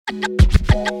Welcome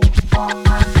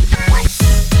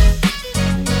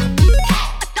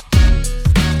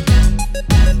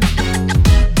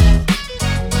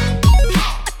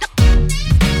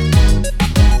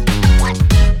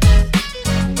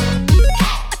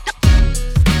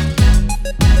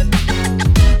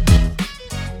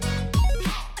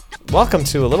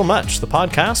to A Little Much, the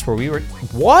podcast where we were...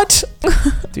 What?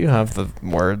 Do you have the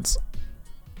words?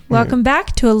 Welcome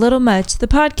back to A Little Much, the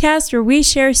podcast where we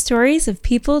share stories of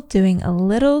people doing a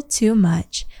little too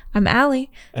much. I'm Allie.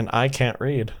 And I can't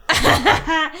read.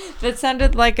 That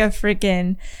sounded like a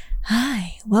freaking,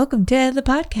 hi, welcome to the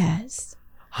podcast.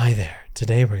 Hi there.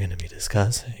 Today we're going to be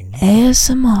discussing...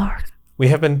 ASMR. We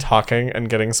have been talking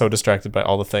and getting so distracted by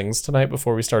all the things tonight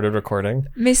before we started recording.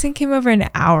 Mason came over an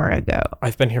hour ago.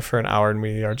 I've been here for an hour and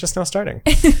we are just now starting.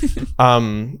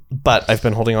 But I've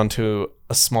been holding on to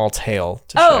a small tale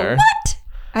to share. Oh, what?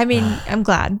 I mean, I'm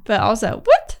glad, but also,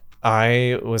 what?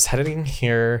 I was heading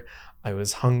here. I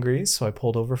was hungry, so I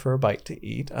pulled over for a bite to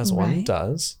eat, as one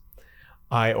does.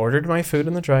 I ordered my food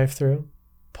in the drive-thru,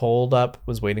 pulled up,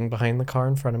 was waiting behind the car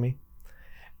in front of me.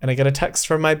 And I get a text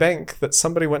from my bank that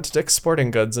somebody went to Dick's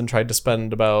Sporting Goods and tried to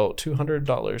spend about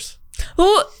 $200.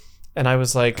 Oh. And I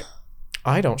was like,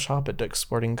 I don't shop at Dick's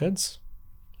Sporting Goods.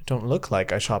 I don't look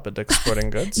like I shop at Dick's Sporting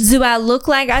Goods. Do I look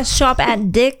like I shop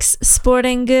at Dick's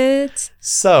Sporting Goods?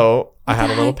 So I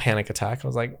had a little panic attack. I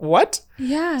was like, what?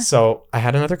 Yeah. So I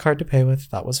had another card to pay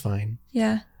with. That was fine.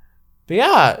 Yeah. But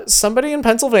yeah, somebody in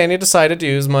Pennsylvania decided to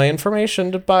use my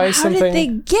information to buy something. How did they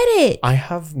get it? I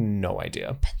have no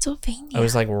idea. Pennsylvania. I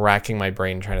was like racking my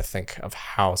brain trying to think of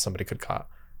how somebody could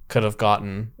have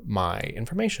gotten my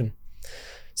information.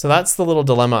 So that's the little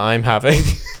dilemma I'm having.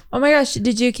 Oh my gosh,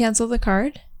 did you cancel the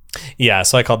card? Yeah,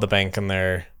 so I called the bank and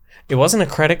it wasn't a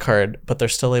credit card, but they're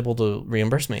still able to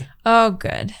reimburse me. Oh,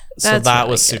 good. So that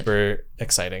was super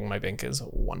exciting. My bank is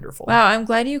wonderful. Wow, I'm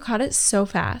glad you caught it so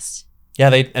fast. Yeah,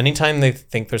 anytime they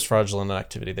think there's fraudulent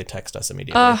activity, they text us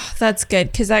immediately. Oh, that's good,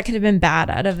 because that could have been bad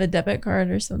out of a debit card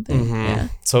or something. Mm-hmm. Yeah.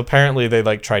 So apparently they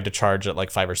tried to charge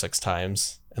it 5 or 6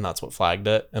 times, and that's what flagged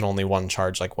it. And only one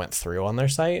charge went through on their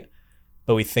site.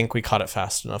 But we think we caught it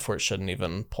fast enough where it shouldn't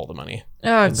even pull the money.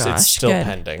 Oh, it's still good.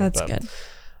 pending. That's good.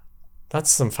 That's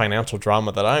some financial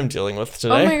drama that I'm dealing with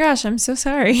today. Oh my gosh, I'm so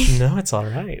sorry. No, it's all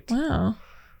right. Wow.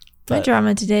 My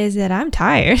drama today is that I'm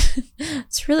tired.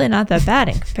 It's really not that bad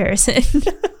in comparison.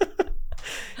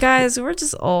 Guys, we're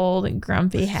just old and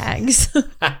grumpy hags.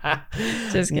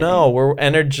 Just kidding. No, we're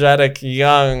energetic,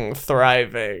 young,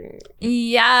 thriving.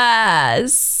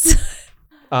 Yes.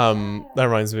 That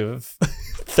reminds me of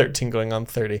 13 going on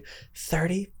 30.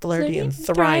 30, flirty, and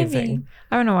thriving.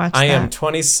 I want to watch that. I am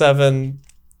 27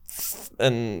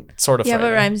 and sort of Yeah,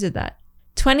 thriving. what rhymes with that?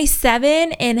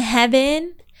 27 in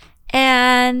heaven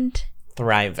and...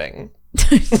 Thriving.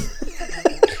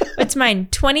 What's mine?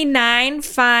 29,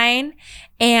 fine,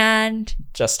 and...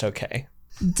 Just okay.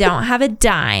 Don't have a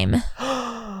dime.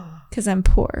 Because I'm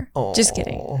poor. Oh, just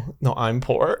kidding. No, I'm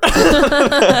poor.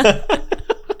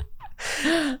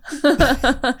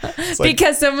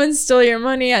 Because someone stole your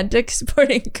money at Dick's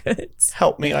Sporting Goods.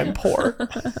 Help me, I'm poor.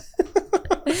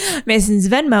 Mason's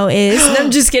Venmo is... No,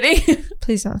 I'm just kidding.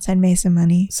 Please don't send Mason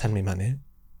money. Send me money.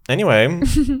 Anyway,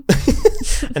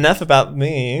 enough about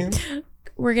me.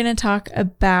 We're going to talk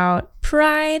about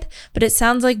Pride, but it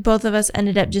sounds like both of us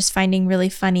ended up just finding really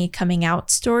funny coming out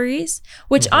stories,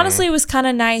 which honestly was kind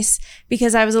of nice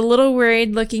because I was a little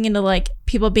worried looking into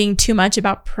people being too much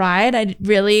about Pride. I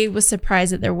really was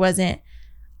surprised that there wasn't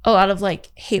a lot of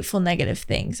hateful negative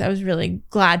things. I was really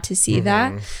glad to see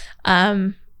that.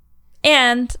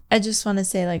 And I just want to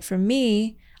say for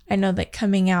me, I know that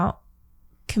coming out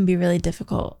can be really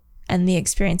difficult and the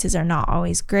experiences are not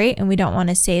always great. And we don't want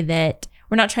to say that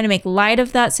we're not trying to make light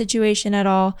of that situation at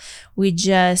all. We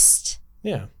just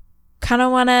kind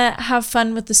of want to have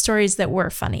fun with the stories that were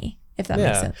funny, if that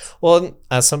makes sense. Well,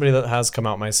 as somebody that has come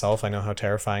out myself, I know how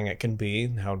terrifying it can be,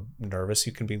 how nervous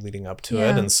you can be leading up to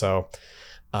it. And so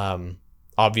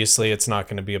obviously it's not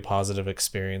going to be a positive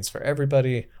experience for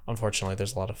everybody. Unfortunately,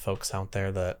 there's a lot of folks out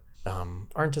there that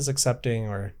aren't as accepting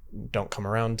or don't come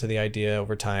around to the idea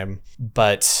over time.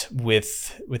 But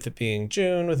with it being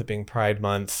June, with it being Pride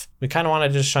Month, we kind of want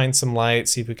to just shine some light,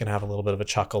 see if we can have a little bit of a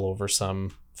chuckle over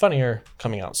some funnier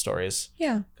coming out stories.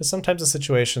 Yeah. Because sometimes the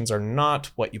situations are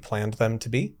not what you planned them to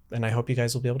be. And I hope you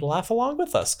guys will be able to laugh along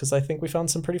with us because I think we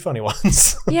found some pretty funny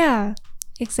ones. Yeah,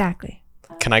 exactly.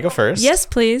 Can I go first? Yes,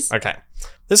 please. Okay.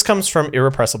 This comes from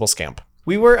Irrepressible Scamp.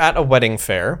 We were at a wedding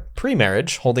fair,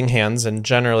 pre-marriage, holding hands and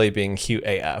generally being cute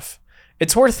AF.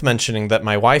 It's worth mentioning that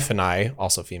my wife and I,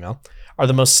 also female, are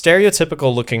the most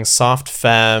stereotypical looking soft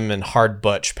femme and hard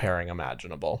butch pairing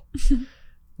imaginable.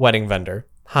 Wedding vendor.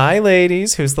 Hi,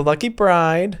 ladies. Who's the lucky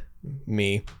bride?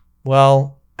 Me.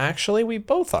 Well, actually, we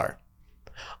both are.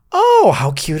 Oh,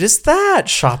 how cute is that?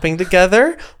 Shopping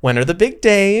together? When are the big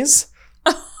days?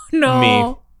 No.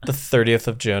 Me. The 30th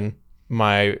of June.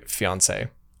 My fiance.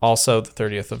 Also the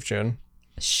 30th of June.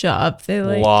 Shut up. They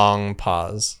like... Long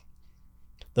pause.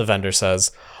 The vendor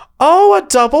says, oh, a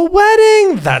double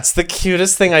wedding. That's the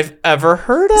cutest thing I've ever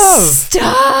heard of.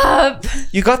 Stop.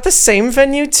 You got the same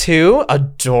venue too?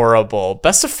 Adorable.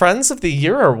 Best of friends of the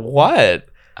year or what?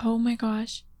 Oh my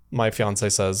gosh. My fiance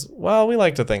says, well, we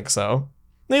like to think so.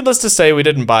 Needless to say, we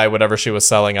didn't buy whatever she was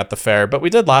selling at the fair, but we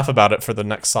did laugh about it for the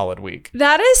next solid week.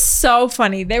 That is so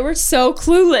funny. They were so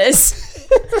clueless.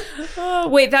 Oh,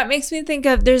 wait, that makes me think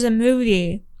of, there's a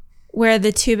movie where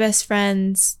the two best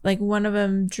friends, like one of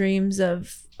them dreams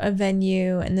of a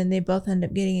venue and then they both end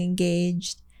up getting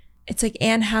engaged. It's like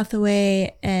Anne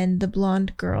Hathaway and the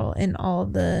blonde girl in all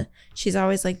the, she's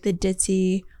always like the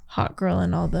ditzy hot girl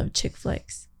in all the chick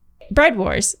flicks. Bride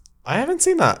Wars. I haven't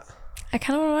seen that. I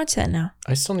kind of want to watch that now.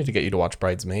 I still need to get you to watch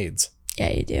Bridesmaids.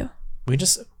 Yeah, you do. We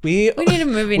need a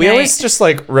movie we night. always just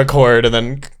like record and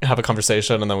then have a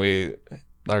conversation and then we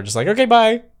are just like, okay,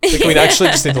 bye. Like, we actually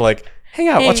just need to like hang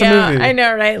out, watch a movie. I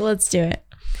know, right? Let's do it.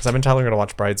 Because I've been telling her to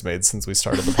watch Bridesmaids since we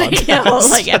started the podcast. Yeah, well,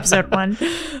 like episode 1.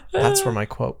 That's where my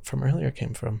quote from earlier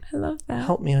came from. I love that.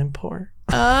 Help me, I'm poor.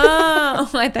 Oh,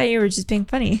 I thought you were just being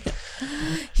funny.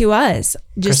 He was.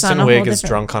 Just Kristen on a Wiig whole is different...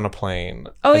 drunk on a plane.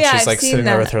 Oh, and yeah, she's I've like seen sitting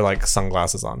there that. with her like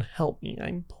sunglasses on. Help me,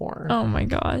 I'm poor. Oh my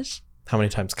gosh. How many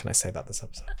times can I say that this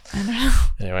episode? I don't know.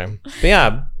 Anyway, but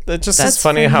yeah, it just That's is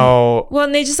funny funny. how Well,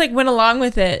 and they just like went along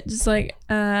with it. Just like,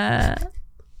 the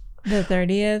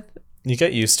 30th. you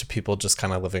get used to people just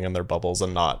kind of living in their bubbles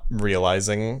and not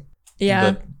realizing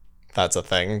Yeah. that that's a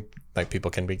thing. Like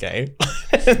people can be gay.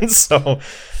 And so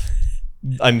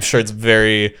I'm sure it's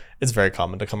very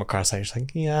common to come across that you're just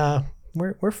like, yeah,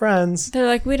 we're friends. They're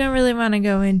like, we don't really want to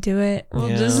go into it.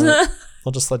 We'll Yeah. just...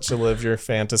 We'll just let you live your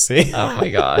fantasy. Oh my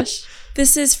gosh.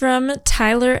 This is from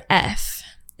Tyler F.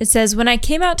 It says, when I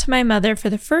came out to my mother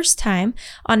for the first time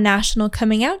on National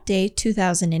Coming Out Day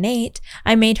 2008,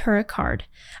 I made her a card.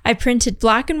 I printed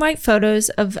black and white photos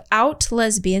of out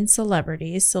lesbian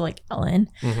celebrities, so like Ellen,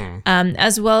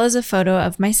 as well as a photo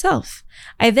of myself.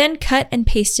 I then cut and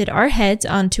pasted our heads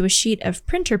onto a sheet of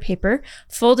printer paper,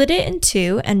 folded it in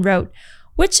two, and wrote,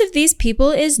 which of these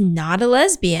people is not a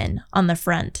lesbian on the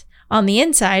front. On the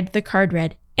inside, the card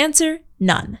read, answer,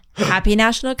 none. Happy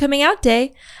National Coming Out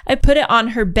Day. I put it on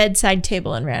her bedside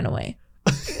table and ran away.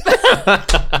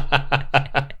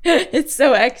 It's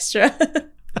so extra.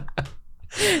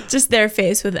 Just their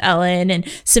face with Ellen and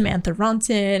Samantha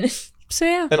Ronson. So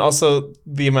yeah. And also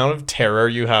the amount of terror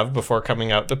you have before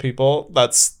coming out to people,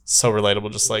 that's so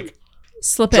relatable. Just like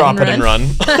Slip it drop and it and run.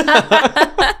 run.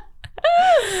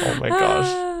 Oh my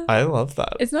gosh. I love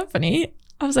that. It's not funny.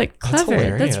 I was like, That's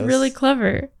clever. That's hilarious. really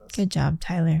clever. Good job,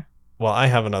 Tyler. Well, I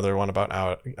have another one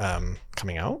about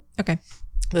coming out. Okay.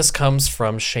 This comes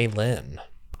from Shaylin.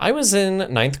 I was in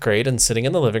 9th grade and sitting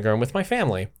in the living room with my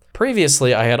family.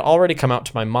 Previously, I had already come out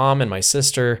to my mom and my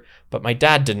sister, but my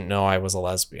dad didn't know I was a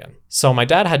lesbian. So my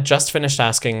dad had just finished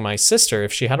asking my sister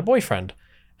if she had a boyfriend,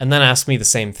 and then asked me the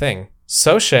same thing.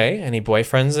 So Shay, any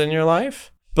boyfriends in your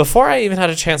life? Before I even had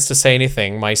a chance to say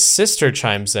anything, my sister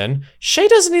chimes in, Shay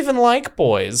doesn't even like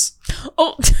boys.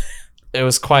 Oh. It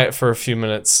was quiet for a few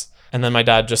minutes, and then my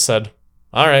dad just said,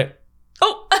 all right.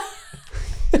 Oh.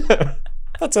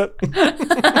 That's it.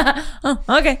 Oh,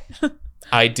 okay.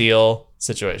 Ideal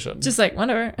situation. Just like,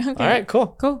 whatever. Okay. All right, cool.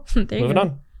 Cool. There you Moving go.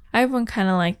 on. I have one kind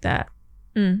of like that.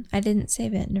 I didn't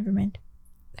save it. Never mind.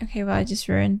 Okay, well, I just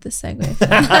ruined the segue.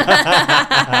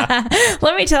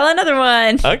 Let me tell another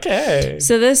one. Okay.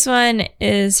 So this one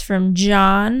is from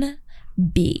John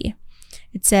B.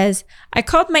 It says, I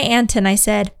called my aunt and I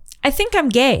said, I think I'm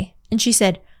gay. And she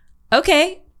said,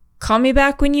 okay, call me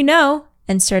back when you know,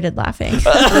 and started laughing.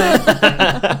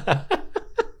 I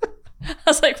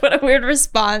was like, what a weird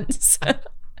response.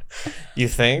 You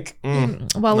think?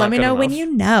 Well, let me know when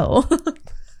you know.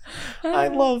 I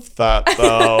love that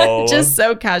though. Just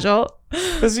so casual.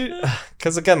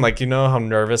 Because again, like, you know how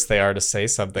nervous they are to say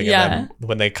something, Yeah. and then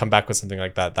when they come back with something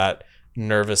like that, that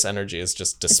nervous energy is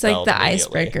just It's dispelled. like the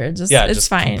immediately. icebreaker. Just Yeah, it's just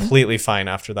fine. completely fine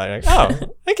after that. You're like,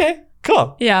 oh, okay,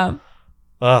 cool. Yeah.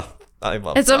 Oh, I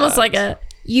love. It's that. almost like a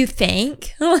you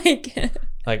think like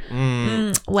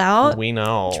well, we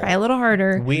know. try a little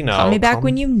harder. We know. Call me back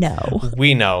when you know.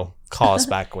 We know. Call us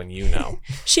back when you know.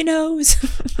 She knows.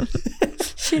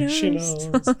 She knows. She knows.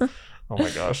 Oh my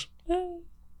gosh.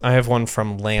 I have one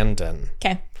from Landon.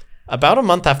 Okay. About a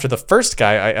month after the first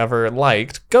guy I ever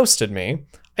liked ghosted me,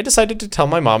 I decided to tell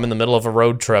my mom in the middle of a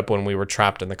road trip when we were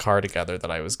trapped in the car together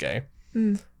that I was gay.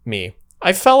 Me.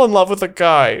 I fell in love with a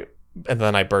guy. And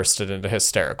then I bursted into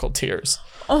hysterical tears.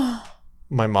 Oh.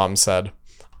 My mom said,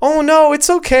 "Oh no, it's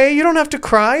okay. You don't have to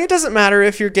cry. It doesn't matter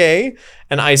if you're gay."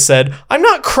 And I said, "I'm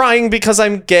not crying because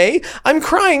I'm gay. I'm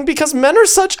crying because men are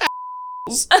such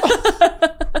assholes."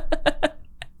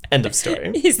 End of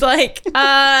story. He's like,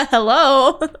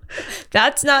 hello.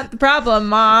 That's not the problem,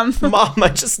 Mom. Mom, I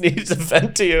just needed to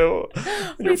vent to you.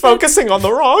 You're focusing on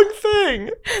the wrong thing.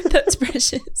 That's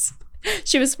precious.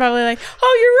 She was probably like,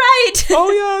 oh, you're right.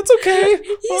 Oh yeah, it's okay.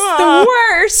 He's the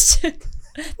worst.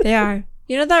 They are.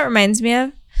 You know what that reminds me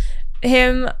of?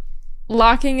 Him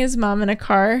locking his mom in a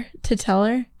car to tell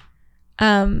her.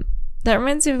 That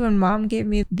reminds me of when Mom gave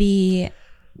me the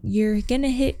 "you're gonna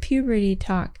hit puberty"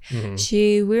 talk.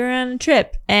 We were on a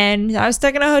trip and I was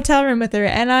stuck in a hotel room with her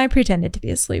and I pretended to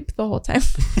be asleep the whole time.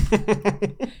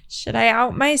 Should I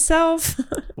out myself?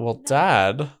 Well,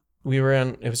 Dad,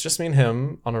 it was just me and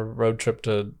him on a road trip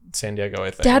to San Diego,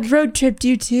 I think. Dad road tripped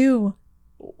you too.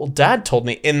 Well, Dad told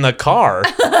me in the car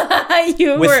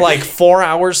You with were like 4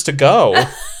 hours to go.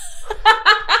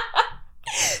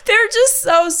 They're just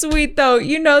so sweet, though.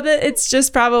 You know that it's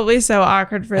just probably so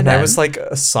awkward for And them. I was like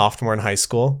a sophomore in high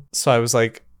school, so I was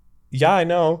like, "Yeah, I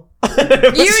know." You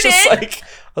did? I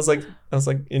was like,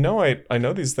 I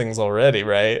know these things already,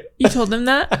 right? You told him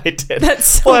that? I did. That's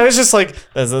so... Well, I was just like,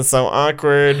 "This is so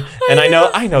awkward," and I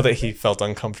know that he felt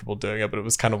uncomfortable doing it, but it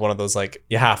was kind of one of those like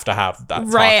you have to have that.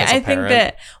 Right. Talk as a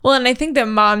parent. I think that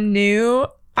Mom knew.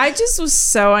 I just was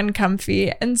so uncomfy,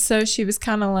 and so she was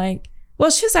kind of like. Well,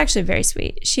 she was actually very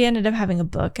sweet. She ended up having a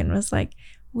book and was like,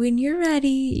 "When you're ready,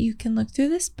 you can look through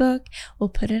this book. We'll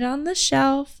put it on the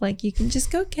shelf. Like, you can just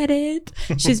go get it."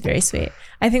 She's very sweet.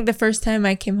 I think the first time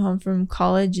I came home from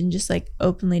college and just like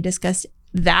openly discussed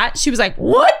that, she was like,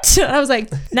 "What?" I was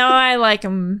like, "No, I like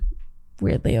them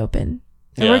weirdly open."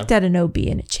 I worked at an OB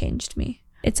and it changed me.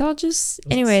 It's all just...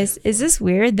 Anyways, is this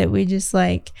weird that we just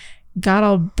like got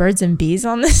all birds and bees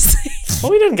on this thing?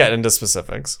 Well, we didn't get into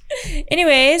specifics.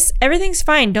 Anyways, everything's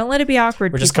fine. Don't let it be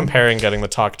awkward. We're just comparing getting the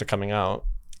talk to coming out.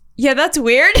 Yeah, that's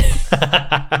weird.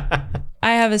 I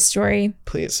have a story.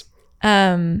 Please.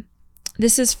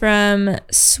 This is from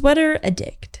Sweater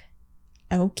Addict.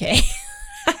 Okay.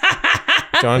 Do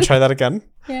you want to try that again?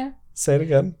 Yeah. Say it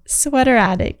again. Sweater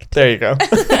Addict. There you go.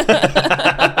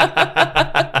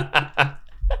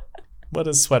 What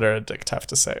does Sweater Addict have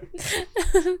to say?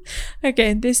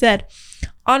 Okay, they said,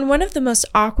 on one of the most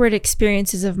awkward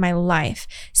experiences of my life,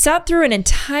 sat through an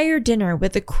entire dinner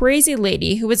with a crazy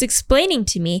lady who was explaining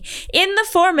to me, in the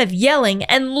form of yelling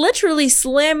and literally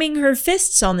slamming her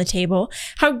fists on the table,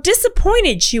 how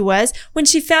disappointed she was when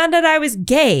she found out I was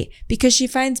gay because she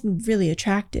finds me really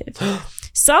attractive.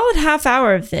 Solid half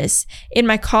hour of this in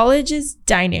my college's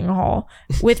dining hall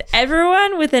with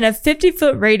everyone within a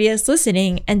 50-foot radius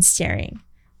listening and staring.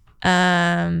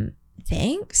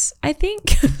 Thanks, I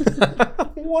think.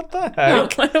 What the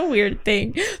heck? What a weird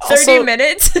thing. 30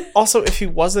 minutes. Also, if he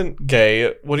wasn't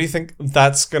gay, what do you think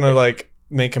that's gonna like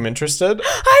make him interested?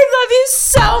 I love you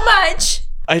so much.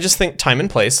 I just think time and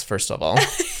place, first of all.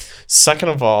 Second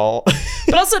of all,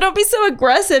 but also don't be so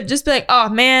aggressive. Just be like, "Oh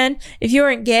man, if you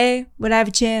weren't gay, would I have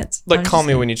a chance?" Like, call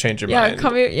me when you change your mind. Yeah,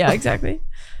 call me. Yeah, exactly.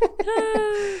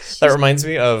 That reminds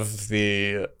me of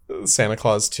the Santa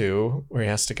Claus 2, where he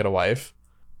has to get a wife,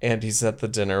 and he's at the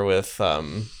dinner with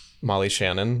Molly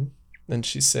Shannon, and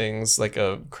she sings like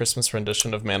a Christmas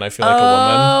rendition of "Man, I Feel Like a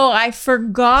Woman." Oh, I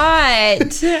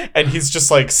forgot. And he's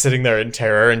just like sitting there in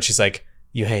terror, and she's like,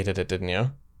 "You hated it, didn't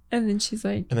you?" And then she's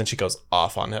like, and then she goes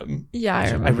off on him. Yeah,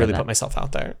 I really put myself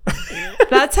out there.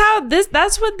 That's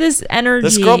what this energy.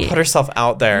 This girl put herself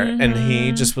out there, and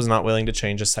he just was not willing to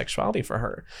change his sexuality for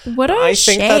her. What a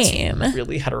shame. I think that's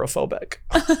really heterophobic.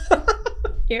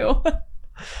 Ew.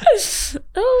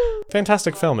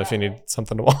 Fantastic film if you need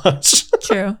something to watch.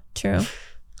 True.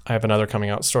 I have another coming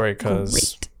out story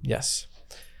because, yes.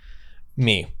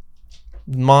 Me.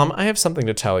 Mom, I have something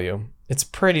to tell you. It's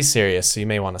pretty serious, so you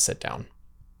may want to sit down.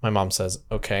 My mom says,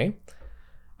 okay.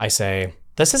 I say,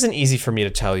 this isn't easy for me to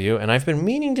tell you, and I've been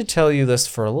meaning to tell you this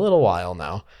for a little while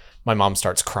now. My mom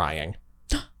starts crying.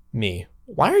 Me,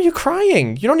 why are you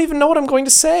crying? You don't even know what I'm going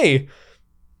to say.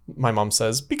 My mom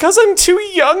says, because I'm too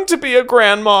young to be a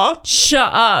grandma.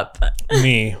 Shut up.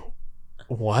 Me,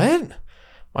 what?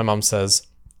 My mom says,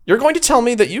 you're going to tell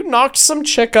me that you knocked some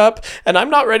chick up and I'm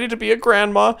not ready to be a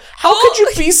grandma? How could you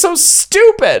be so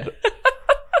stupid?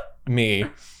 Me,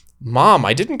 Mom,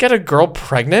 I didn't get a girl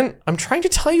pregnant. I'm trying to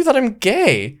tell you that I'm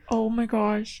gay. Oh my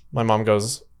gosh. My mom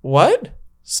goes, what?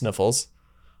 Sniffles.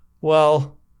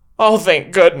 Well, oh,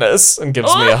 thank goodness, and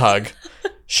gives me a hug.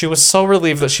 She was so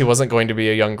relieved that she wasn't going to be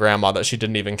a young grandma that she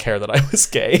didn't even care that I was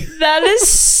gay. That is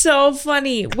so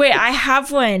funny. Wait, I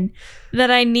have one that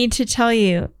I need to tell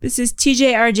you. This is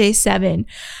TJRJ7.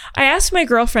 I asked my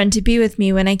girlfriend to be with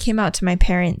me when I came out to my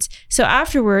parents. So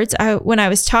afterwards, when I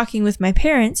was talking with my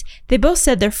parents, they both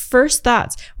said their first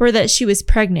thoughts were that she was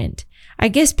pregnant. I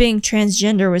guess being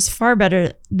transgender was far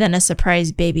better than a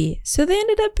surprise baby. So they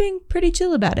ended up being pretty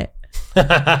chill about it.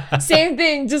 Same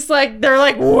thing, just like they're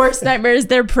like worst nightmares.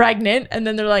 They're pregnant and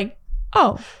then they're like,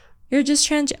 oh, you're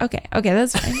just okay,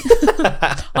 that's fine.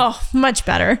 Oh, much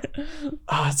better.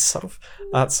 Oh,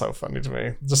 that's so funny to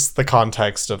me. Just the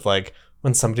context of like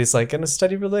when somebody's like in a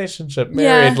steady relationship,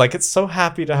 married, like it's so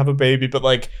happy to have a baby, but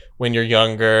like when you're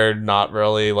younger, not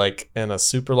really like in a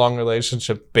super long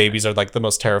relationship, babies are like the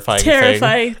most terrifying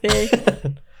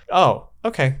thing. Oh,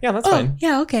 okay. Yeah, that's fine.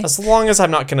 Yeah, okay. As long as I'm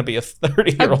not going to be a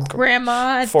 30-year-old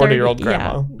grandma, 40-year-old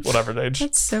grandma, whatever age.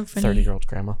 That's so funny. 30-year-old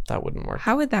grandma. That wouldn't work.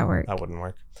 How would that work? That wouldn't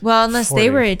work. Well, unless 40. they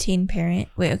were a teen parent.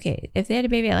 Wait, okay. If they had a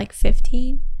baby at like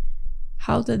 15,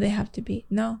 how old did they have to be?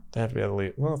 No. They have to be at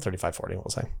least, 35, 40, we'll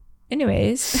say.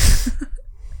 Anyways.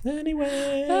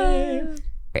 Anyway.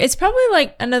 It's probably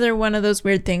like another one of those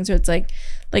weird things where it's like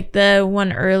the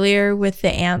one earlier with the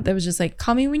aunt that was just like,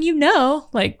 call me when you know,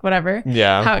 like whatever.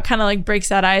 Yeah. How it kind of like breaks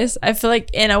that ice. I feel like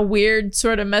in a weird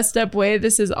sort of messed up way,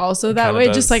 this is also that way.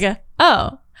 Does. Just like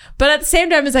but at the same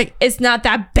time, it's like, it's not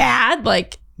that bad.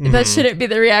 Like that shouldn't be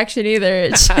the reaction either.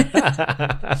 It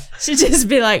should just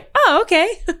be like, oh, okay.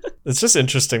 It's just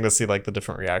interesting to see like the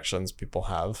different reactions people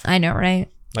have. I know, right?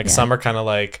 Like some are kind of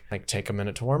like take a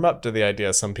minute to warm up to the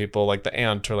idea. Some people like the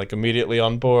aunt are like immediately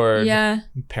on board. Yeah.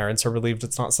 Parents are relieved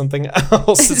it's not something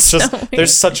else. It's just, so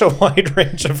there's such a wide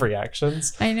range of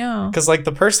reactions. I know. Because like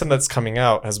the person that's coming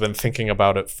out has been thinking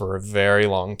about it for a very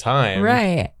long time.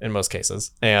 Right. In most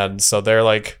cases. And so they're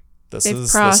like, this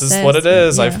is what it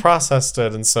is. Yeah. I've processed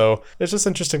it. And so it's just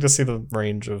interesting to see the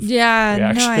range of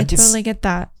reactions. No, I totally get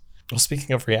that. Well,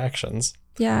 speaking of reactions.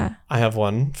 Yeah. I have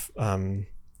one.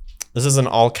 This is in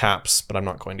all caps, but I'm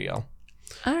not going to yell.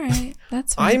 All right.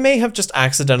 That's fine. I may have just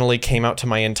accidentally came out to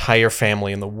my entire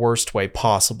family in the worst way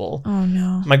possible. Oh,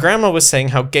 no. My grandma was saying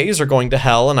how gays are going to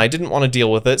hell, and I didn't want to deal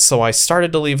with it, so I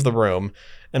started to leave the room.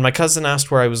 And my cousin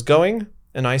asked where I was going,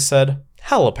 and I said,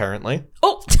 hell, apparently.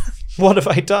 Oh! What have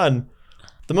I done?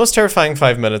 The most terrifying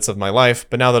 5 minutes of my life,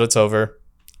 but now that it's over,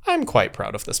 I'm quite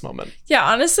proud of this moment. Yeah,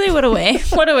 honestly, what a way.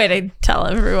 What a way to tell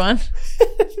everyone.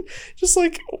 Just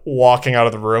like walking out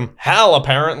of the room. Hell,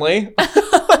 apparently.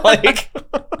 Like.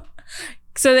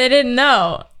 So they didn't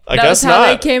know. I guess not.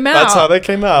 They came out. That's how they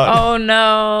came out. Oh,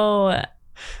 no.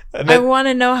 I want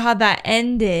to know how that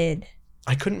ended.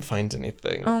 I couldn't find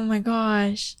anything. Oh, my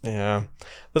gosh. Yeah.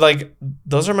 But like,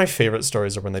 those are my favorite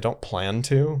stories are when they don't plan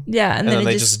to. Yeah. And then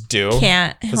they just do.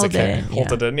 Can't hold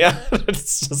it in. Yeah.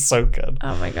 It's just so good.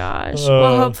 Oh, my gosh.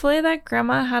 Well, hopefully that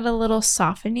grandma had a little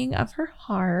softening of her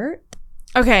heart.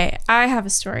 Okay. I have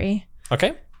a story.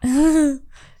 Okay.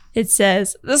 It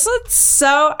says,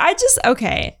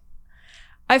 okay.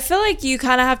 I feel like you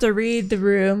kind of have to read the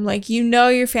room. Like,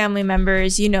 your family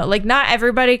members, like not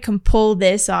everybody can pull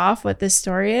this off, what this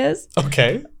story is.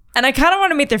 Okay. And I kind of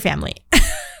want to meet their family.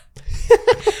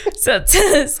 So it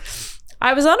says,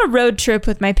 I was on a road trip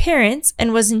with my parents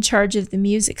and was in charge of the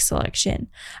music selection.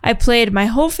 I played My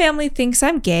Whole Family Thinks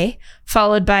I'm Gay,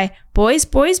 followed by Boys,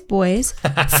 Boys, Boys,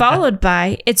 followed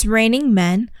by It's Raining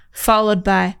Men, followed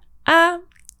by I'm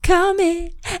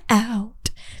Coming Out.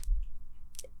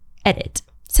 Edit.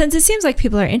 Since it seems like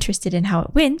people are interested in how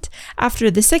it went, after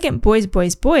the second Boys,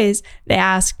 Boys, Boys, they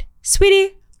asked,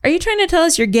 Sweetie, are you trying to tell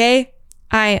us you're gay?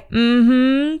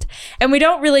 And we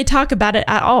don't really talk about it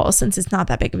at all since it's not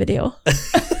that big of a deal. But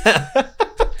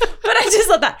I just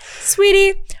love that.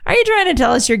 Sweetie, are you trying to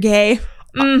tell us you're gay?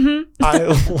 I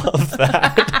love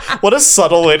that. What a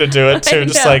subtle way to do it too.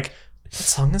 Just like, what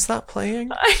song is that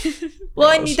playing? Well,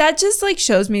 and that just like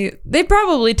shows me they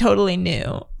probably totally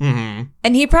knew.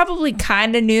 And he probably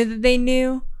kind of knew that they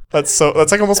knew. That's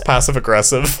like almost passive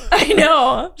aggressive. I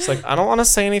know. It's like, I don't want to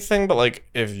say anything, but like,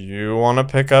 if you want to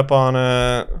pick up on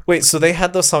it. Wait, so they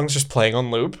had those songs just playing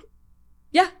on loop?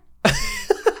 Yeah.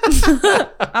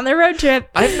 On their road trip.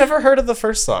 I've never heard of the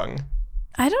first song.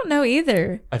 I don't know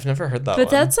either. I've never heard that but one.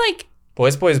 But that's like...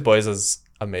 Boys, Boys, Boys is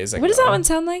amazing. What does that one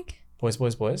sound like? Boys,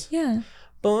 Boys, Boys? Yeah.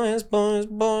 Boys, Boys,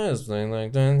 Boys.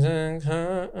 Like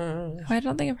I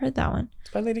don't think I've heard that one. It's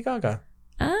by Lady Gaga.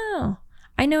 Oh.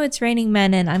 I know It's Raining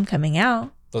Men and I'm Coming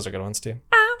Out. Those are good ones too.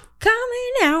 I'm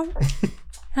coming out.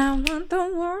 I want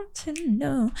the world to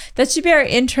know. That should be our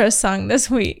intro song this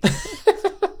week.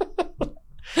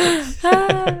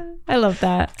 I love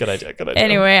that. Good idea. Good idea.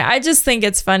 Anyway, I just think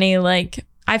it's funny. Like,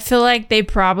 I feel like they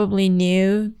probably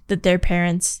knew that their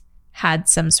parents had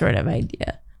some sort of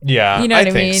idea. Yeah, you know I what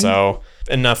I think mean? so.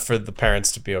 Enough for the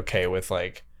parents to be okay with,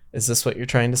 like, is this what you're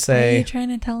trying to Are say? you trying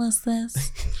to tell us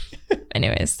this?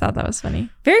 Anyways, thought that was funny.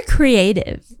 Very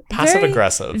creative. Passive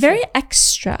aggressive. Very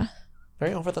extra.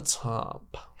 Very over the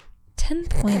top. 10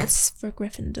 points for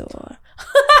Gryffindor.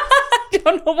 I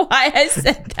don't know why I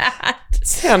said that.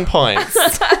 10 points.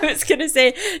 I was going to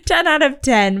say 10 out of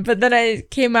 10, but then I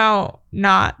came out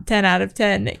not 10 out of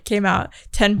 10. It came out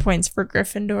 10 points for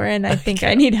Gryffindor, and I think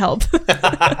I need help.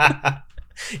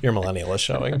 Your millennial is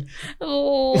showing.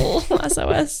 Oh,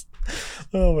 SOS.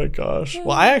 Oh my gosh.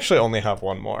 Well, I actually only have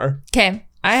one more. Okay,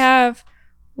 I have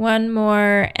one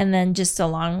more, and then just a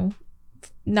long,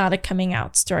 not a coming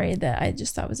out story that I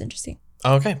just thought was interesting.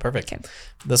 Okay, perfect. Okay.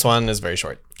 This one is very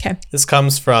short. Okay. This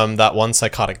comes from that one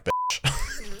psychotic bitch.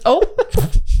 Oh.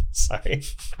 Sorry.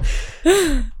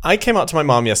 I came out to my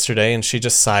mom yesterday and she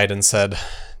just sighed and said,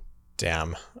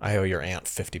 "Damn, I owe your aunt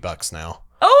 $50 now."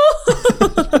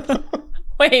 Oh.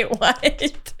 Wait,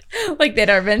 what? Like they'd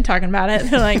already been talking about it.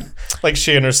 They're like, like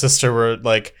she and her sister were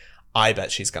like, "I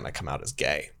bet she's going to come out as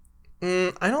gay."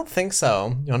 I don't think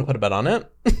so. You want to put a bet on it?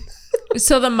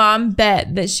 so the mom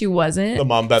bet that she wasn't. The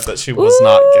mom bet that she was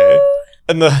not gay.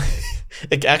 And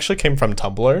it actually came from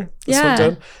Tumblr. This one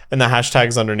did. And the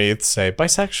hashtags underneath say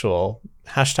bisexual.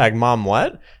 Hashtag mom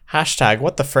what? Hashtag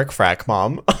what the frick frack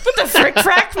mom. What the frick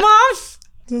frack mom?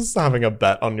 Just having a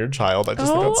bet on your child. I just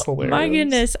think that's hilarious. My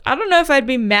goodness. I don't know if I'd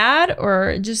be mad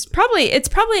or just it's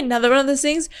probably another one of those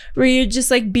things where you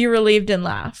just like be relieved and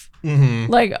laugh. Mm-hmm.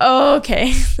 Like, oh,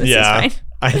 okay. This is fine.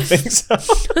 I think so.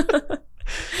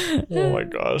 Oh my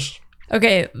gosh.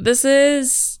 Okay, this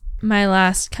is my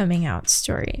last coming out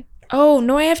story. Oh,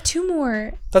 no, I have two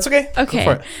more. That's okay. Okay.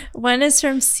 Go for it. One is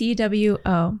from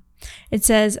CWO. It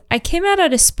says, I came out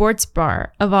at a sports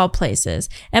bar, of all places,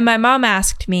 and my mom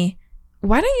asked me,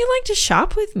 "Why don't you like to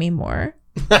shop with me more?"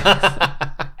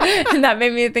 And that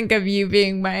made me think of you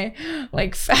being my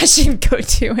like fashion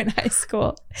go-to in high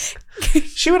school.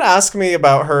 She would ask me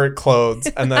about her clothes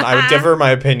and then I would give her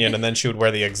my opinion and then she would wear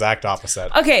the exact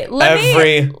opposite. Okay, let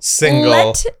me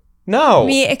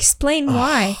explain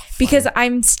why. Because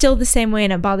I'm still the same way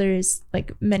and it bothers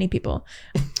like many people.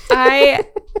 I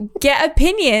get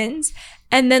opinions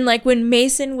and then like when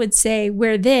Mason would say,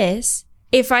 "Wear this,"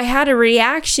 if I had a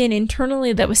reaction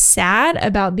internally that was sad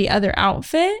about the other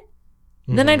outfit,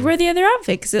 then I'd wear the other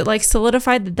outfit because it like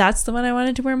solidified that that's the one I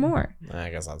wanted to wear more. I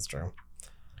guess that's true.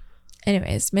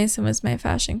 Anyways, Mason was my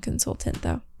fashion consultant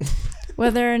though.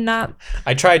 Whether or not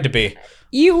I tried to be.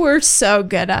 You were so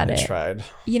good at it. I tried.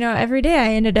 You know, every day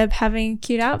I ended up having a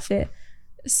cute outfit.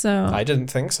 So I didn't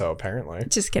think so, apparently.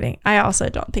 Just kidding. I also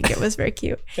don't think it was very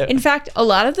cute. Yeah. In fact, a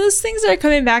lot of those things are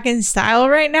coming back in style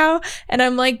right now. And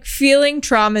I'm like feeling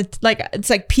trauma. Like it's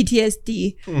like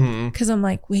PTSD. Because I'm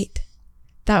like, wait,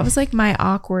 that was like my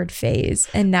awkward phase.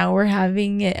 And now we're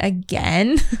having it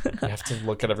again. You have to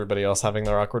look at everybody else having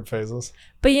their awkward phases.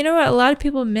 But you know what? A lot of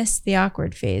people missed the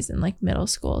awkward phase in like middle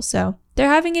school. So they're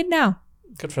having it now.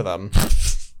 Good for them.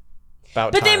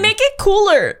 But they make it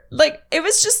cooler. Like it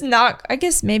was just not. I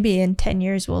guess maybe in 10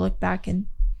 years we'll look back and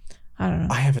I don't know.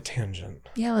 I have a tangent.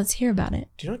 Yeah, let's hear about it.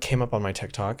 Do you know what came up on my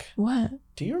TikTok? What?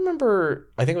 Do you remember?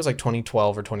 I think it was like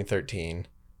 2012 or 2013.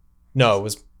 No, it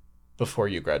was before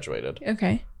you graduated.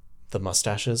 Okay. The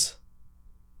mustaches.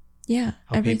 Yeah.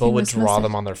 How people would draw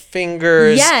them on their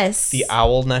fingers. Yes. The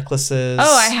owl necklaces.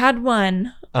 Oh, I had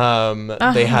one.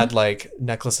 They had like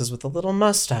necklaces with a little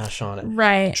mustache on it.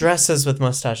 Right. Dresses with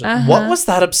mustaches. What was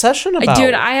that obsession about?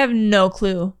 Dude, I have no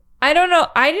clue. I don't know.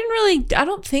 I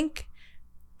don't think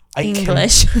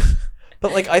English.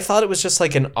 But like, I thought it was just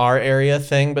like an our area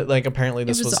thing, but like apparently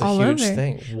this was a huge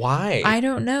thing. Why? I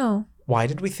don't know. Why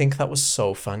did we think that was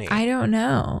so funny? I don't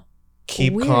know.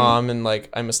 Keep calm and like,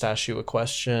 I must ask you a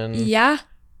question. Yeah.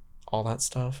 All that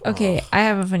stuff. Okay, I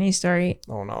have a funny story.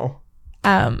 Oh no.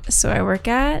 So I work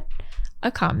at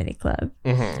a comedy club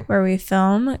where we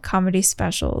film comedy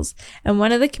specials. And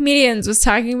one of the comedians was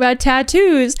talking about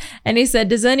tattoos. And he said,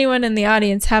 "Does anyone in the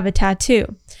audience have a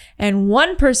tattoo?" And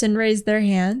one person raised their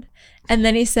hand. And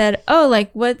then he said, "Oh,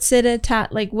 like, what's it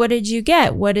like, what did you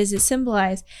get? What does it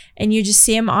symbolize?" And you just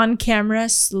see him on camera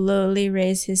slowly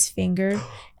raise his finger.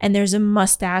 And there's a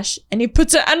mustache. And he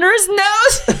puts it under his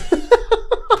nose.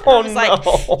 Oh, no.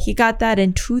 Like, he got that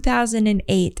in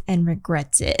 2008 and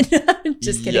regrets it.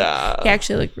 Just kidding. Yeah. He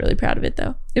actually looked really proud of it,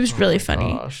 though. It was really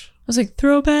funny. Gosh. was like,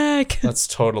 throwback. That's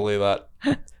totally that.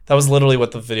 That was literally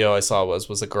what the video I saw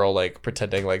was a girl like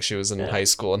pretending like she was in high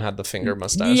school and had the finger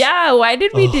mustache. Yeah, why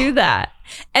did we do that?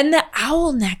 And the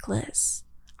owl necklace.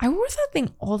 I wore that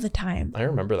thing all the time. I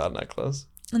remember that necklace.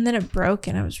 And then it broke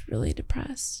and I was really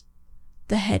depressed.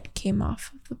 The head came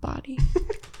off of the body.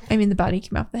 I mean, the body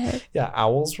came off the head. Yeah,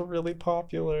 owls were really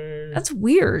popular. That's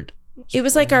weird. It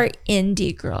was like our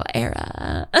indie girl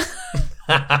era.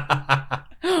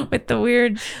 With the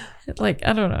weird, like,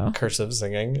 I don't know. Cursive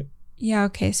singing. Yeah,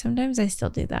 okay. Sometimes I still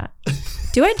do that.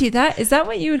 Do I do that? Is that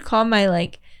what you would call my,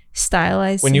 like,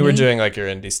 stylized When singing? you were doing, like, your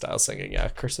indie style singing, yeah,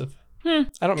 cursive. I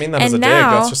don't mean that And as a dig.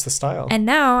 now- That's just the style. And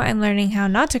now I'm learning how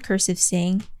not to cursive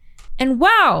sing. And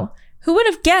wow, who would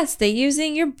have guessed that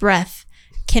using your breath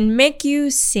can make you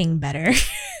sing better?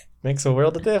 Makes a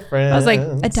world of difference. I was like,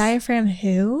 a diaphragm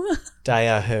who?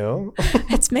 Dia who?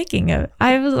 It's making a...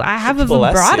 I have a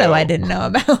Bless vibrato you. I didn't know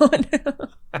about.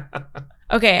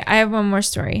 Okay, I have one more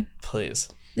story. Please.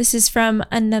 This is from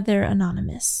another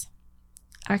anonymous.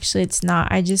 Actually, it's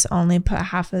not. I just only put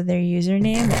half of their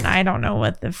username, and I don't know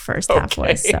what the first half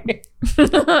was.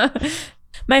 So.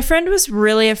 My friend was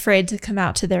really afraid to come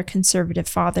out to their conservative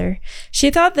father. She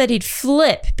thought that he'd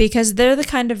flip because they're the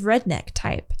kind of redneck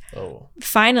type. Oh.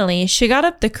 Finally, she got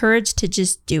up the courage to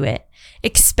just do it.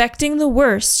 Expecting the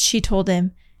worst, she told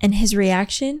him, and his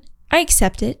reaction? I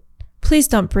accept it. Please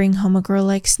don't bring home a girl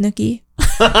like Snooki.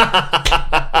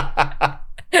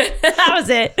 That was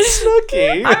it.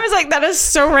 Snooki. I was like, that is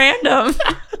so random.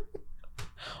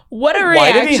 What a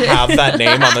reaction. Why did he have that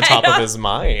name on the top of his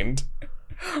mind?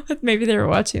 Maybe they were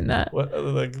watching that. What,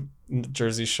 like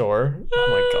Jersey Shore? Oh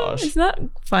my gosh. Isn't that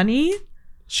funny?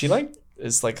 She like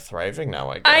is like thriving now,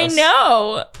 I guess. I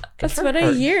know. That's for what I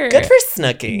her. hear. Good for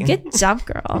Snooki. Good job,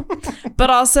 girl. But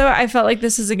also, I felt like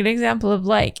this is a good example of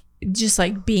like just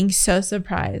like being so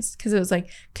surprised because it was like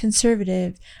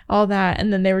conservative, all that.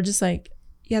 And then they were just like,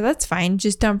 yeah, that's fine.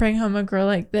 Just don't bring home a girl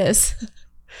like this.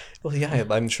 Well, yeah,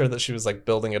 I'm sure that she was like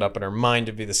building it up in her mind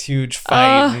to be this huge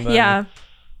fight. And then, Yeah.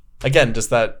 Again, just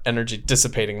that energy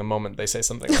dissipating the moment they say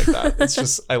something like that. It's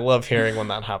just, I love hearing when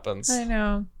that happens. I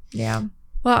know. Yeah.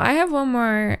 Well, I have one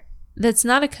more that's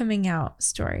not a coming out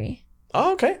story,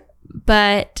 Oh, okay.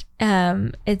 but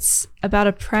it's about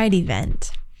a Pride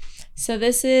event. So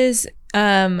this is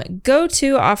go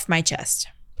to off my chest.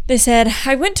 They said,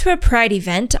 I went to a Pride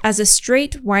event as a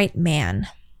straight white man.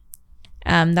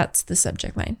 That's the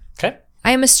subject line. Okay.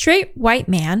 I am a straight white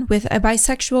man with a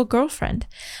bisexual girlfriend.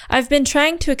 I've been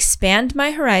trying to expand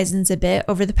my horizons a bit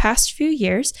over the past few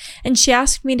years, and she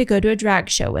asked me to go to a drag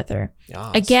show with her.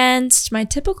 Yes. Against my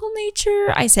typical nature,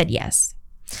 I said yes.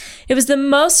 It was the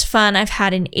most fun I've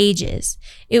had in ages.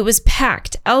 It was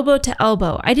packed, elbow to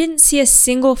elbow. I didn't see a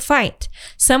single fight.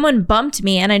 Someone bumped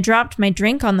me and I dropped my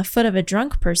drink on the foot of a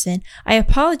drunk person. I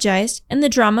apologized and the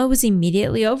drama was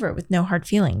immediately over with no hard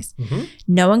feelings. Mm-hmm.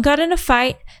 No one got in a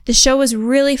fight. The show was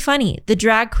really funny. The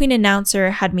drag queen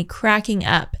announcer had me cracking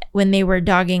up when they were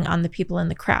dogging on the people in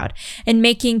the crowd and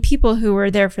making people who were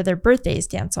there for their birthdays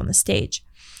dance on the stage.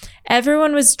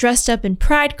 Everyone was dressed up in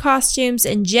pride costumes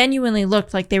and genuinely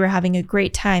looked like they were having a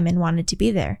great time and wanted to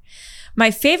be there. My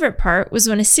favorite part was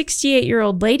when a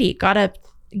 68-year-old lady got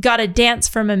a dance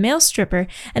from a male stripper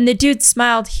and the dude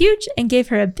smiled huge and gave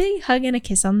her a big hug and a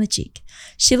kiss on the cheek.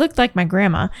 She looked like my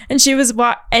grandma and she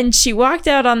walked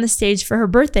out on the stage for her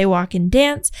birthday walk and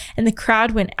dance and the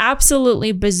crowd went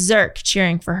absolutely berserk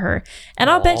cheering for her. And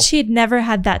I'll bet she had never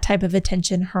had that type of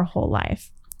attention her whole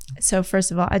life. So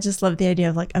first of all, I just love the idea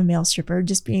of like a male stripper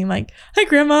just being like, hi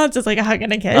grandma, just like a hug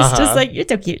and a kiss. Just like, you're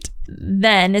so cute.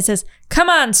 Then it says, come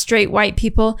on, straight white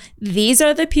people. These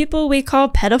are the people we call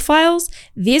pedophiles.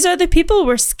 These are the people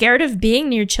we're scared of being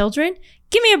near children.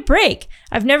 Give me a break.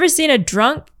 I've never seen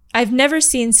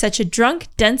such a drunk,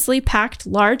 densely packed,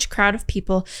 large crowd of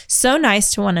people so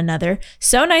nice to one another,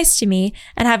 so nice to me,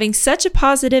 and having such a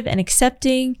positive and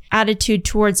accepting attitude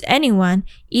towards anyone,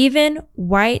 even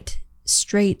white,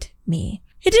 straight me.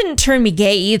 It didn't turn me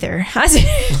gay either.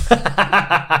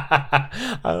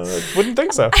 I wouldn't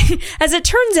think so. As it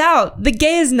turns out, the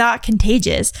gay is not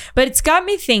contagious, but it's got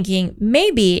me thinking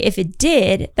maybe if it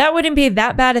did, that wouldn't be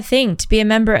that bad a thing to be a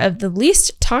member of the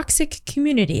least toxic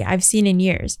community I've seen in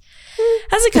years.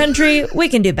 As a country, we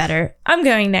can do better. I'm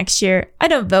going next year. I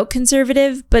don't vote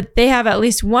conservative, but they have at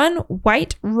least one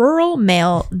white rural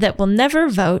male that will never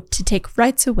vote to take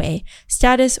rights away,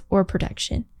 status, or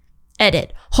protection.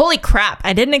 Edit. Holy crap,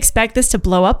 I didn't expect this to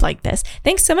blow up like this.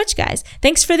 Thanks so much, guys.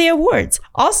 Thanks for the awards.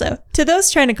 Also, to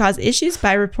those trying to cause issues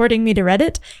by reporting me to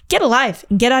Reddit, get a life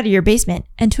and get out of your basement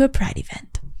and to a Pride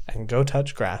event. And go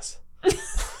touch grass. Isn't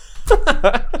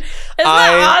that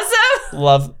awesome?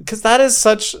 love, because that is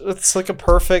it's like a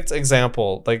perfect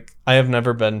example. Like, I have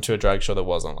never been to a drag show that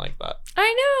wasn't like that.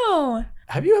 I know.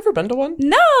 Have you ever been to one?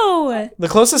 No. The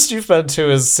closest you've been to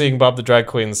is seeing Bob the Drag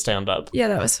Queen stand up. Yeah,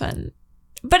 that was fun.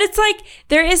 But it's like,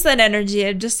 there is that energy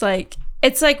of just like,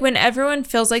 it's like when everyone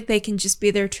feels like they can just be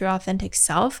their true authentic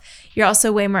self, you're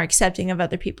also way more accepting of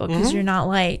other people because you're not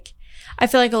like, I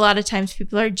feel like a lot of times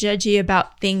people are judgy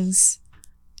about things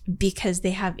because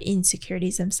they have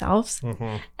insecurities themselves. And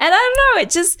I don't know,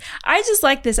 I just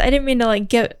like this. I didn't mean to like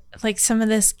get like some of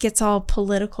this gets all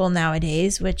political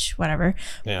nowadays, which whatever.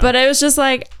 Yeah. But it was just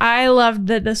like, I loved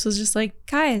that this was just like,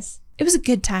 guys, it was a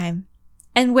good time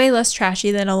and way less trashy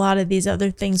than a lot of these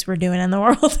other things we're doing in the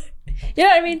world. You know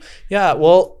what I mean? Yeah,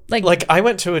 well, like I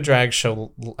went to a drag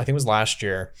show, I think it was last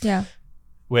year. Yeah.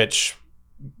 Which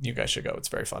you guys should go. It's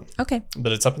very fun. Okay.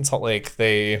 But it's up in Salt Lake.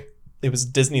 It was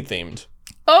Disney themed.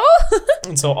 Oh.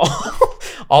 And so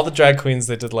all the drag queens,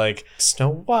 they did like Snow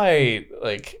White,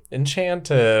 like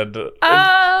Enchanted.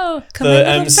 Oh.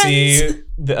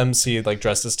 The MC like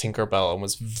dressed as Tinkerbell and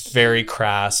was very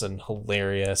crass and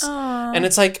hilarious. Aww. And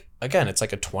it's like, again, it's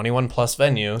like a 21 plus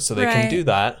venue, so they can do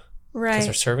that. Right. Because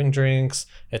they're serving drinks.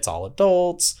 It's all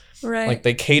adults. Right. Like,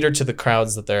 they cater to the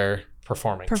crowds that they're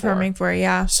performing for,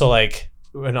 yeah. So, like,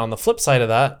 and on the flip side of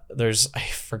that, I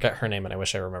forget her name and I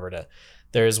wish I remembered it.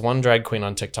 There's one drag queen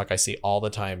on TikTok I see all the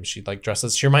time. She, like,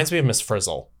 she reminds me of Miss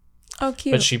Frizzle. Oh,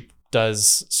 cute. But she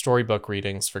does storybook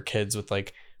readings for kids with,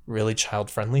 like, really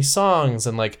child-friendly songs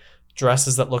and, like,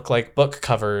 dresses that look like book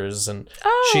covers, and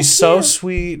she's so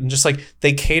sweet, and just like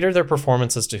they cater their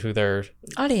performances to who their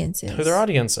audience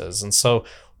is. And so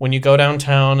when you go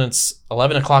downtown, it's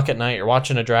 11 o'clock at night, you're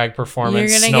watching a drag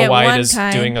performance, Snow White is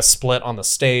doing a split on the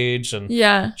stage and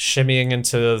shimmying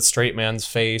into the straight man's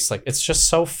face. Like, it's just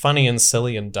so funny and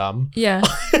silly and dumb. Yeah.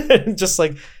 Just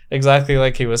like exactly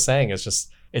like he was saying,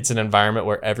 it's an environment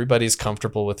where everybody's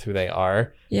comfortable with who they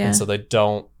are. Yeah. And so they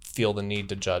don't feel the need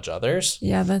to judge others.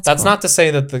 Yeah, that's cool. Not to say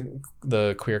that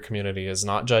the queer community is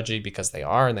not judgy, because they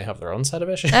are, and they have their own set of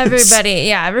issues.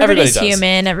 Everybody's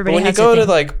human. Everybody. But when you go to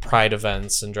like pride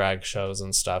events and drag shows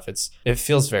and stuff, it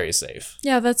feels very safe.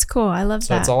 Yeah, that's cool. I love that.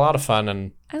 So it's a lot of fun,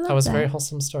 and that was a very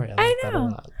wholesome story. I know. That a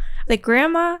lot. Like,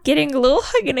 grandma getting a little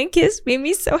hug and a kiss made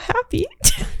me so happy.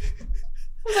 I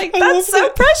was like, that's so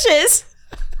precious.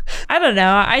 I don't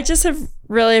know. I just have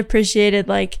really appreciated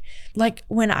like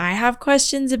when I have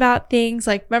questions about things,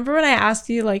 like, remember when I asked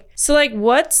you, like, so, like,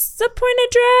 what's the point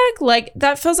of drag? Like,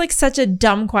 that feels like such a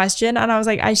dumb question. And I was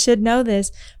like, I should know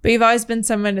this. But you've always been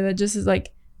someone that just is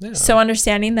like so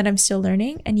understanding that I'm still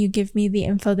learning. And you give me the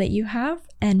info that you have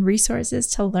and resources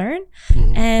to learn.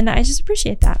 And I just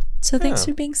appreciate that. So thanks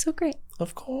for being so great.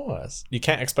 Of course. You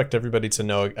can't expect everybody to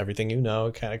know everything you know.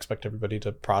 You can't expect everybody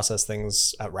to process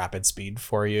things at rapid speed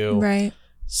for you. Right.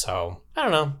 So, I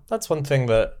don't know. That's one thing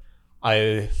that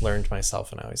I learned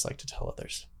myself, and I always like to tell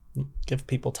others. Give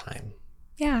people time.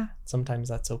 Yeah. Sometimes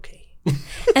that's okay.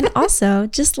 And also,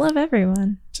 just love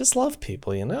everyone. Just love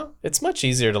people, you know? It's much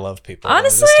easier to love people.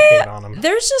 Honestly, than just to hate on them.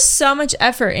 There's just so much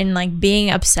effort in, like,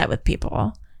 being upset with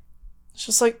people. It's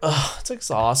just like, ugh, it's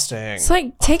exhausting. It's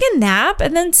like, take a nap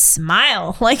and then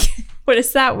smile. Like, what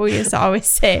is that we used to always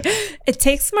say? It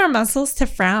takes more muscles to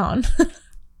frown.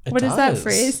 What is that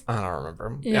phrase? I don't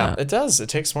remember. Yeah, it does. It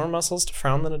takes more muscles to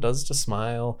frown than it does to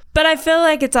smile. But I feel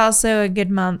like it's also a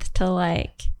good month to,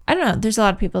 like, I don't know. There's a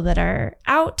lot of people that are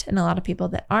out and a lot of people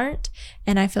that aren't.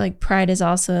 And I feel like Pride is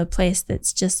also a place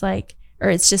that's just like,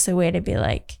 or it's just a way to be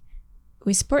like,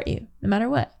 we support you no matter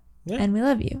what. Yeah. And we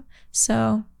love you.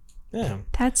 So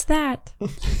that's that.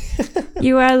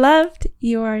 You are loved.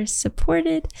 You are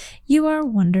supported. You are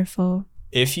wonderful.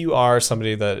 If you are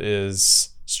somebody that is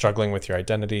struggling with your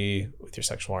identity, with your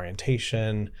sexual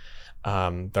orientation,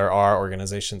 there are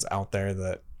organizations out there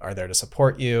that are there to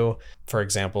support you. For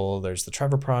example, there's the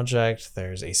Trevor Project,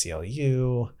 there's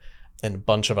ACLU, and a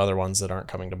bunch of other ones that aren't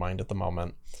coming to mind at the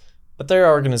moment. But there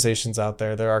are organizations out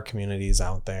there are communities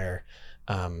out there.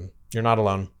 You're not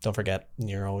alone. Don't forget,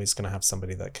 you're always going to have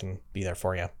somebody that can be there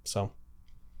for you. So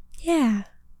yeah,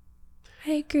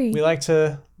 I agree. We like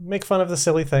to make fun of the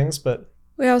silly things, but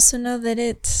we also know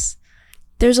that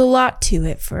there's a lot to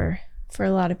it for a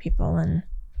lot of people, and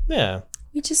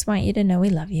we just want you to know we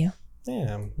love you.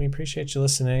 Yeah, we appreciate you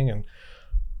listening, and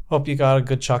hope you got a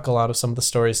good chuckle out of some of the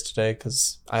stories today,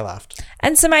 because I laughed.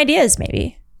 And some ideas,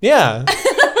 maybe. Yeah.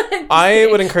 I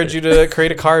would encourage you to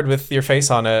create a card with your face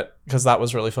on it, because that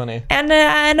was really funny. And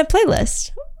a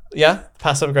playlist. Yeah,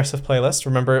 passive-aggressive playlist.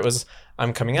 Remember, it was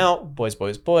I'm Coming Out, Boys,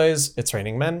 Boys, Boys, It's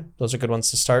Raining Men. Those are good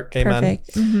ones to start, gay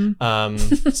Perfect. men.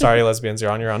 Sorry, lesbians,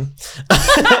 you're on your own.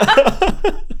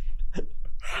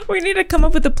 We need to come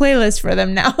up with a playlist for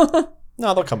them now.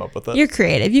 No, they'll come up with it. You're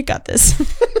creative. You got this.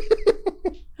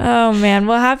 Oh, man.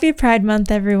 Well, happy Pride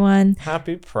Month, everyone.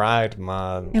 Happy Pride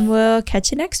Month. And we'll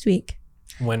catch you next week.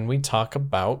 When we talk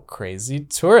about crazy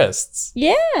tourists.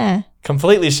 Yeah.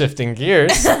 Completely shifting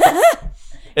gears.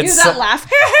 Use that laugh.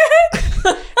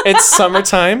 It's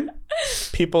summertime.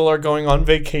 People are going on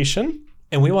vacation.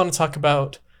 And we want to talk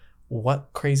about what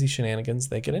crazy shenanigans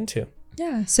they get into.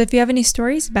 Yeah. So if you have any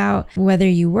stories about whether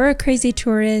you were a crazy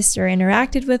tourist or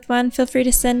interacted with one, feel free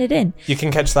to send it in. You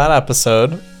can catch that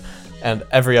episode and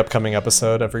every upcoming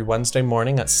episode every Wednesday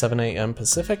morning at 7 a.m.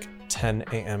 Pacific, 10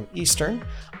 a.m. Eastern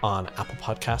on Apple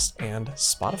Podcasts and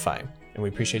Spotify. And we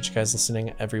appreciate you guys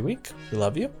listening every week. We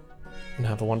love you and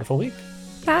have a wonderful week.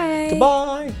 Bye.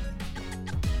 Goodbye.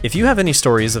 If you have any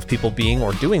stories of people being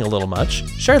or doing a little much,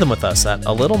 share them with us at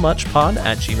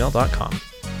alittlemuchpod@gmail.com.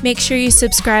 Make sure you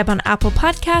subscribe on Apple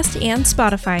Podcast and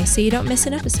Spotify so you don't miss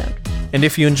an episode. And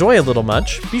if you enjoy A Little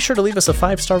Much, be sure to leave us a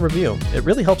 5-star review. It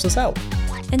really helps us out.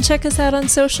 And check us out on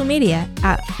social media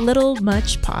at Little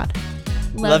Much Pod.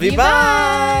 Love you.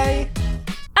 Bye.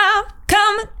 I'm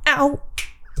coming out.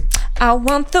 I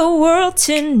want the world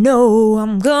to know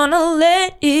I'm gonna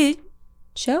let it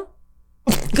show.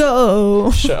 Go.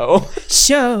 Show.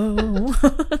 Show.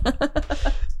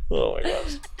 Oh my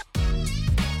gosh.